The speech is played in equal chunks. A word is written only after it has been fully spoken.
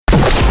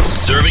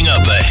Serving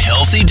up a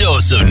healthy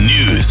dose of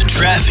news,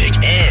 traffic,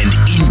 and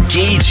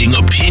engaging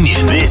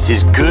opinion. This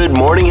is Good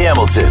Morning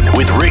Hamilton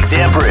with Rick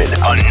Zamperin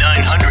on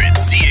 900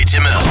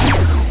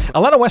 CHML.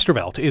 Alana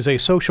Westervelt is a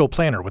social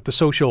planner with the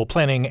Social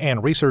Planning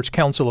and Research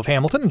Council of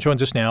Hamilton and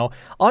joins us now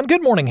on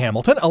Good Morning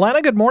Hamilton.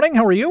 Alana, good morning.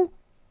 How are you?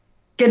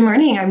 Good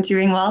morning. I'm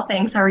doing well.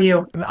 Thanks. How are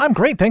you? I'm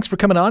great. Thanks for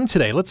coming on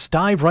today. Let's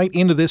dive right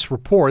into this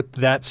report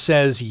that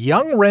says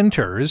young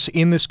renters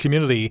in this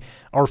community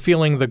are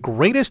feeling the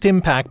greatest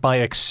impact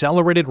by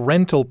accelerated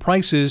rental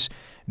prices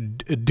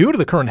due to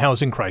the current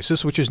housing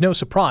crisis, which is no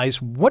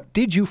surprise. What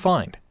did you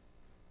find?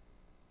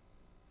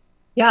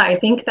 Yeah, I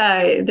think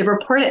that the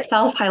report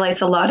itself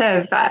highlights a lot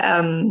of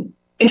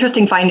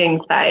interesting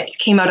findings that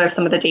came out of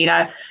some of the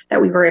data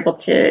that we were able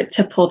to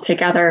pull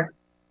together.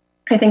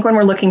 I think when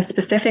we're looking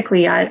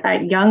specifically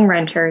at young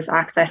renters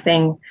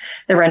accessing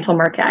the rental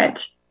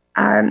market,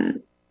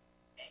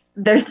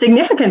 there's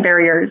significant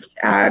barriers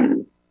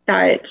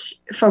that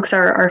folks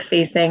are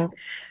facing.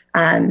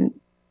 When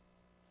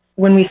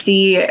we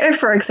see,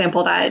 for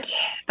example, that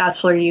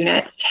bachelor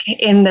units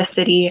in the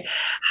city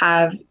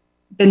have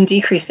been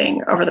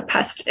decreasing over the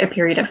past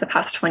period of the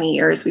past 20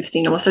 years. We've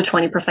seen almost a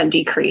 20%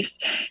 decrease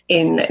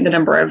in the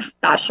number of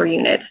bachelor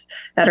units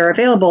that are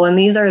available. And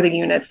these are the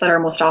units that are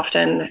most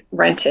often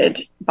rented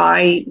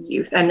by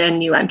youth and then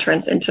new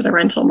entrants into the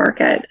rental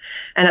market.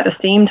 And at the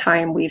same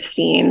time, we've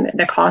seen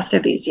the cost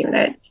of these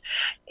units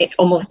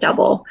almost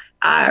double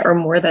or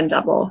more than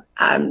double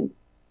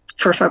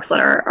for folks that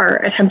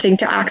are attempting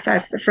to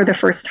access for the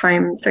first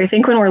time. So I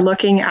think when we're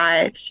looking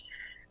at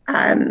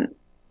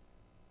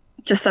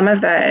just some of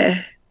the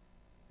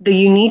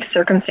unique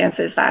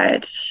circumstances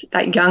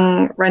that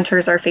young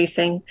renters are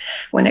facing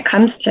when it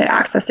comes to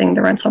accessing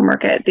the rental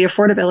market, the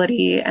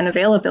affordability and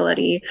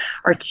availability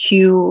are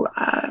two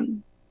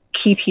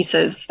key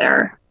pieces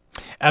there.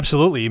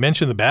 Absolutely. You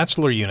mentioned the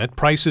bachelor unit.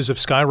 Prices have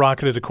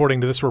skyrocketed,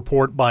 according to this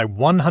report, by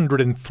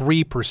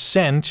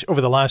 103% over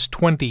the last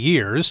 20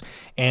 years.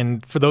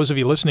 And for those of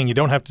you listening, you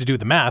don't have to do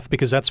the math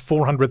because that's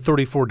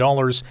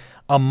 $434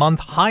 a month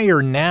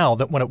higher now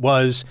than when it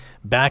was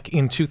back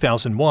in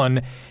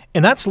 2001.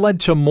 And that's led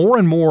to more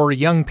and more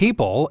young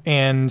people,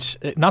 and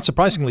not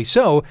surprisingly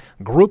so,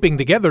 grouping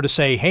together to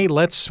say, hey,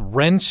 let's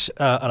rent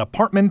an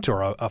apartment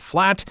or a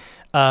flat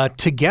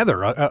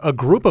together, a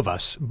group of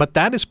us. But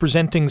that is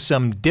presenting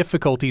some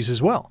difficulties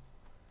as well.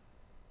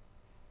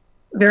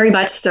 Very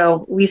much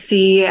so. We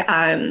see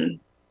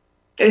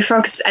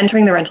folks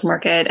entering the rental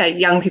market,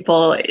 young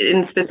people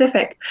in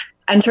specific,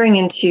 entering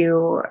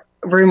into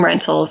room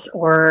rentals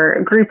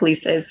or group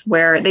leases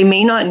where they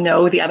may not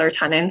know the other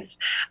tenants.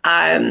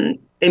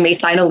 They may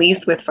sign a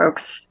lease with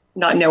folks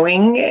not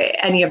knowing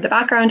any of the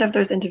background of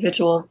those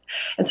individuals.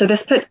 And so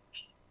this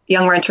puts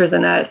young renters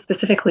in a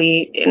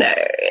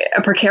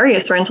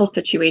precarious rental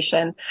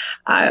situation.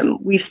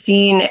 We've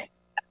seen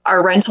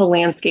our rental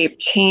landscape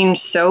change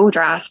so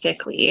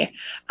drastically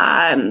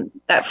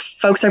that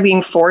folks are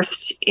being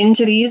forced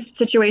into these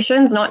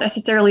situations, not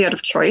necessarily out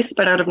of choice,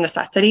 but out of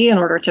necessity in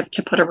order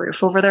to put a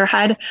roof over their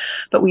head.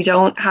 But we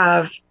don't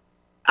have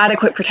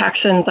adequate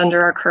protections under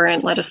our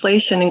current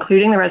legislation,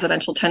 including the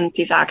Residential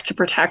Tenancies Act, to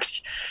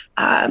protect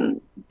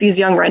these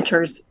young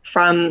renters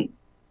from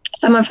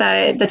some of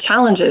the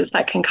challenges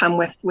that can come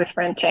with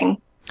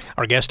renting.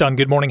 Our guest on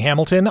Good Morning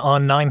Hamilton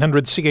on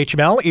 900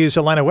 CHML is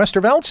Alana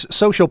Westervelt,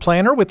 social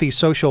planner with the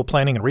Social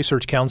Planning and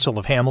Research Council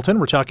of Hamilton.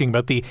 We're talking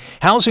about the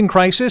housing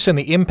crisis and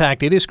the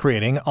impact it is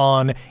creating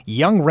on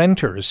young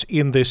renters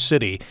in this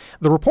city.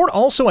 The report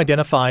also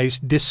identifies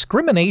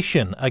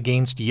discrimination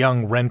against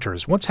young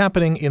renters. What's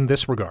happening in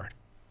this regard?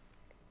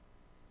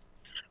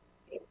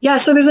 Yeah,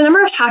 so there's a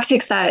number of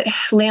tactics that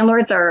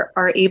landlords are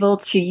able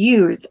to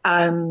use.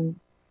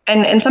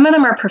 And some of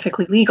them are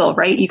perfectly legal,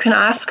 right? You can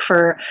ask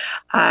for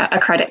a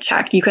credit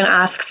check. You can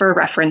ask for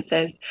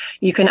references.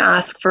 You can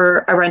ask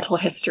for a rental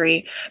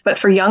history. But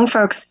for young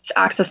folks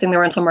accessing the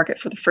rental market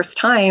for the first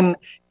time,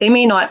 they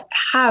may not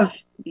have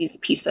these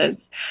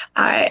pieces.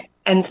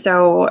 And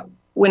so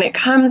when it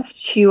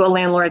comes to a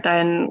landlord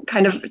then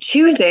kind of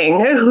choosing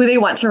who they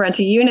want to rent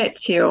a unit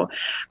to,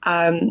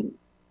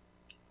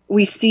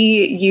 we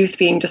see youth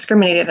being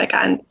discriminated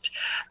against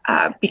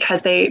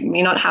because they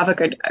may not have a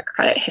good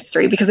credit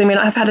history, because they may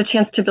not have had a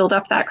chance to build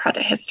up that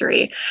credit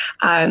history.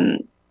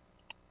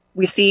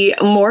 We see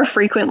more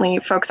frequently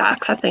folks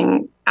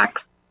asking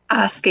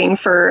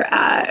for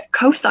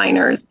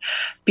co-signers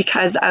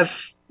because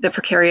of the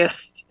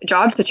precarious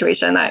job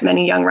situation that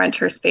many young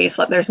renters face.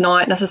 There's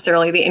not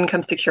necessarily the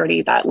income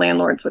security that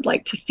landlords would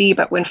like to see,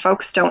 but when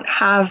folks don't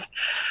have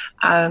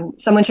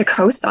someone to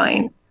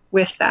co-sign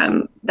with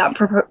them, that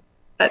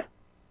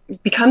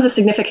becomes a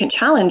significant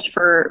challenge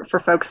for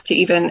folks to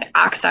even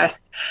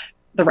access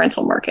the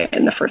rental market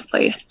in the first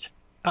place.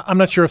 I'm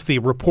not sure if the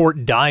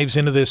report dives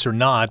into this or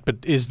not, but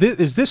is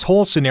this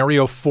whole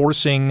scenario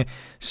forcing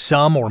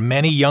some or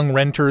many young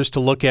renters to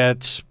look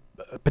at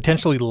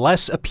potentially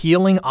less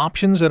appealing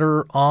options that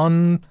are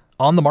on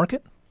the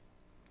market?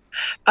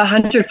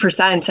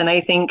 100%. And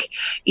I think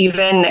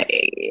even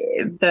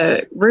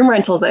the room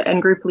rentals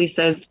and group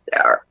leases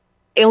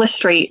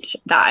illustrate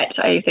that.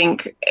 I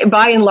think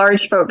by and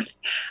large,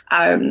 folks,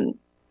 when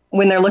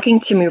they're looking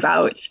to move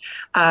out,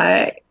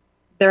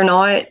 they're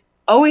not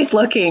always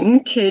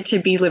looking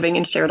to be living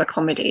in shared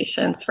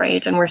accommodations,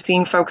 right? And we're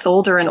seeing folks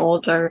older and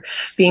older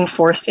being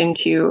forced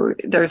into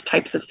those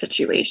types of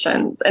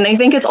situations. And I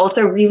think it's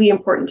also really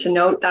important to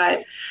note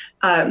that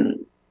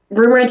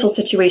room rental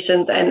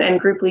situations and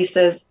group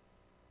leases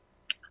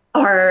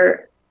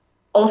are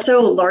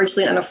also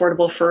largely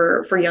unaffordable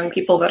for young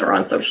people that are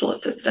on social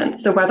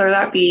assistance. So whether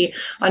that be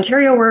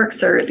Ontario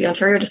Works or the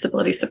Ontario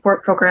Disability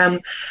Support Program,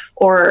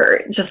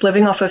 or just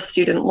living off of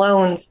student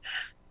loans,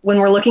 when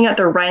we're looking at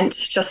the rent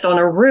just on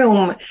a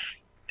room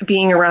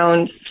being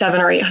around $700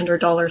 or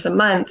 $800 a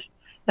month,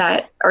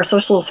 that our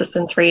social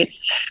assistance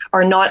rates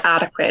are not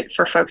adequate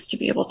for folks to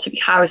be able to be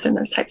housed in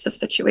those types of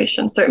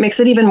situations. So it makes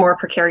it even more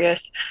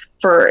precarious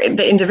for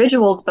the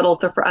individuals, but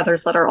also for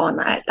others that are on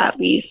that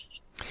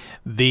lease.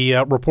 The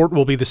report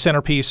will be the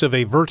centerpiece of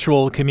a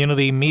virtual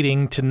community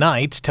meeting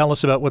tonight. Tell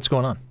us about what's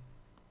going on.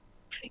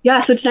 Yeah,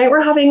 so tonight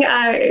we're having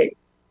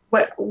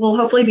what will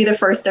hopefully be the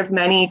first of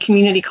many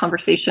community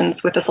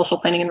conversations with the Social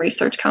Planning and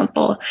Research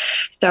Council.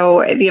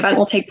 So the event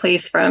will take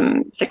place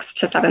from 6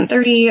 to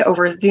 7:30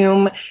 over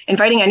Zoom,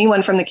 inviting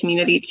anyone from the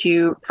community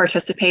to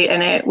participate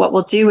in it. What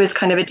we'll do is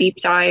kind of a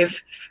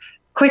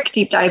quick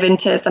deep dive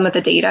into some of the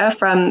data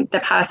from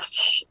the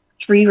past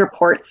 3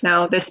 reports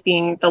now, this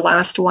being the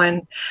last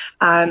one,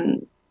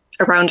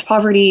 around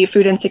poverty,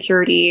 food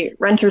insecurity,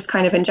 renters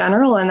kind of in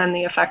general, and then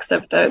the effects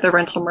of the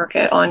rental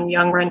market on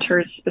young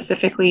renters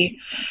specifically.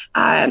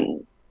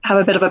 Have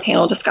a bit of a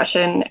panel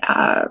discussion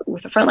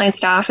with the frontline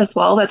staff as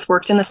well that's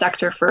worked in the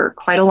sector for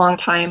quite a long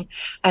time,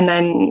 and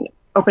then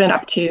open it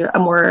up to a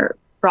more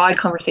broad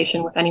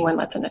conversation with anyone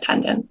that's in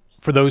attendance.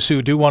 For those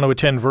who do want to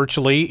attend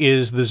virtually,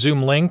 is the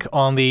Zoom link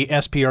on the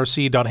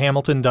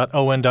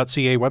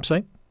sprc.hamilton.on.ca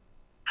website?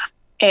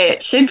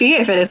 It should be.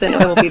 If it isn't, it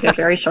will be there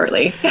very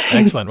shortly.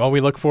 Excellent. Well, we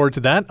look forward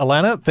to that.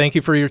 Alana, thank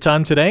you for your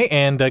time today,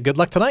 and good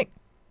luck tonight.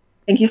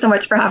 Thank you so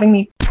much for having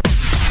me.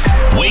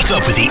 Wake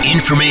up with the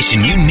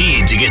information you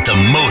need to get the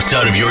most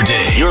out of your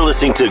day. You're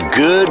listening to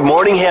Good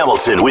Morning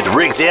Hamilton with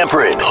Rick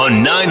Zamperin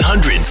on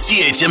 900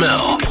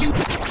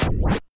 CHML.